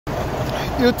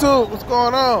YouTube, what's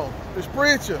going on? It's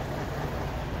Preacher.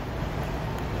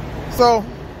 So,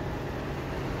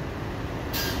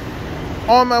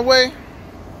 on my way,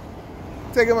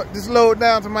 taking this load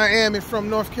down to Miami from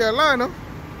North Carolina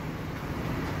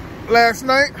last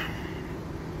night,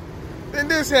 then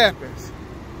this happens.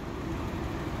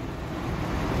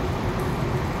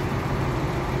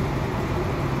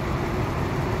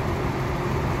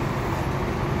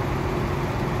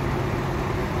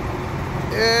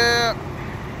 Yeah.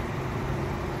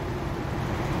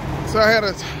 So I had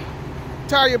a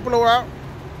tire blowout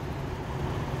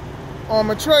on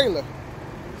my trailer.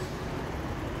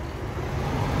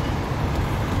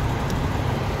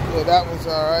 Yeah, that was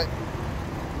all right.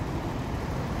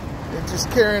 It's just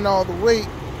carrying all the weight,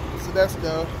 so that's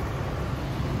done.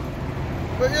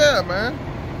 But yeah, man.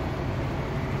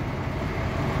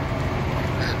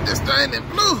 This thing in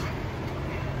blue.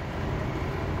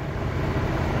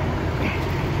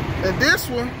 And this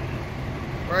one,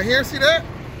 right here, see that?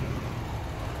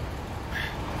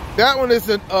 That one is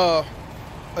a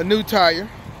new tire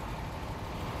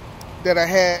that I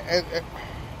had,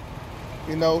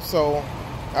 you know, so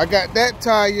I got that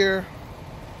tire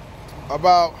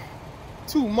about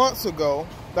 2 months ago.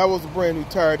 That was a brand new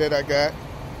tire that I got.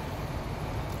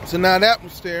 So now that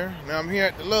one's there. Now I'm here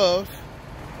at the Loves,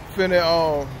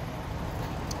 finna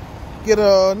get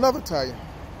another tire.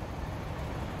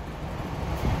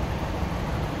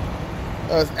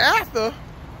 After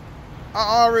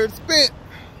I already spent,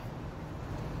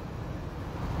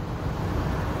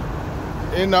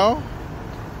 you know,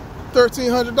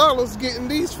 $1,300 getting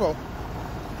these for.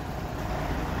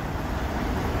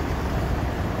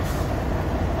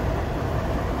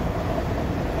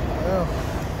 Yeah.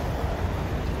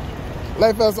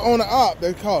 Life as an owner-op,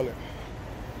 they call it.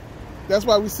 That's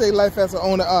why we say life as an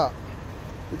owner-op,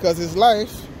 because it's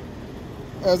life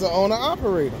as an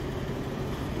owner-operator.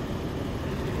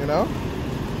 You know?